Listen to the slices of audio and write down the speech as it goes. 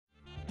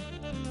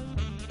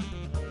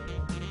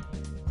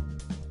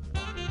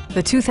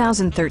the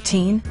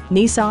 2013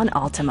 Nissan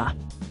Altima.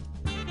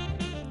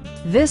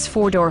 This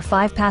four-door,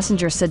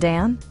 five-passenger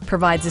sedan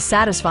provides a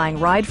satisfying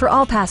ride for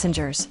all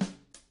passengers.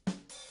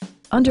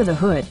 Under the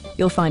hood,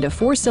 you'll find a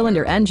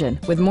four-cylinder engine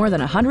with more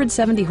than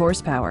 170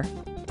 horsepower,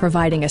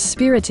 providing a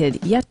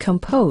spirited yet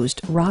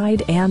composed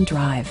ride and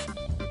drive.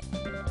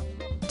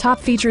 Top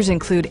features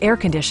include air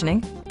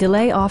conditioning,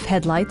 delay-off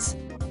headlights,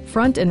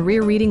 front and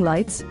rear reading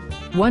lights,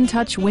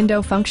 one-touch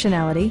window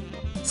functionality,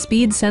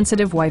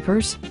 speed-sensitive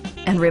wipers,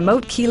 and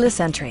remote keyless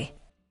entry.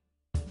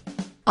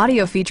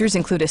 Audio features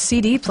include a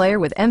CD player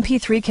with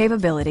MP3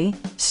 capability,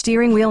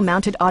 steering wheel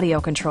mounted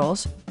audio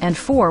controls, and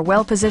 4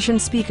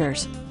 well-positioned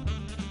speakers.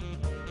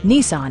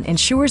 Nissan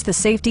ensures the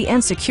safety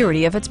and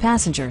security of its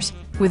passengers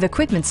with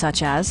equipment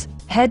such as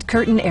head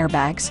curtain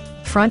airbags,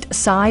 front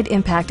side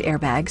impact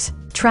airbags,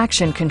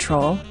 traction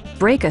control,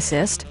 brake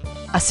assist,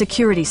 a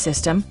security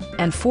system,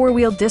 and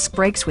 4-wheel disc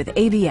brakes with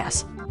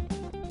ABS.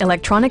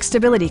 Electronic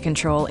stability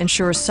control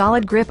ensures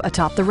solid grip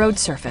atop the road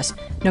surface,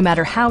 no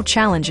matter how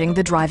challenging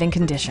the driving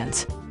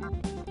conditions.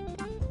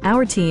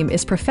 Our team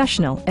is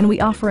professional and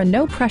we offer a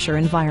no-pressure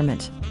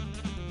environment.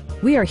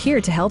 We are here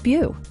to help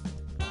you.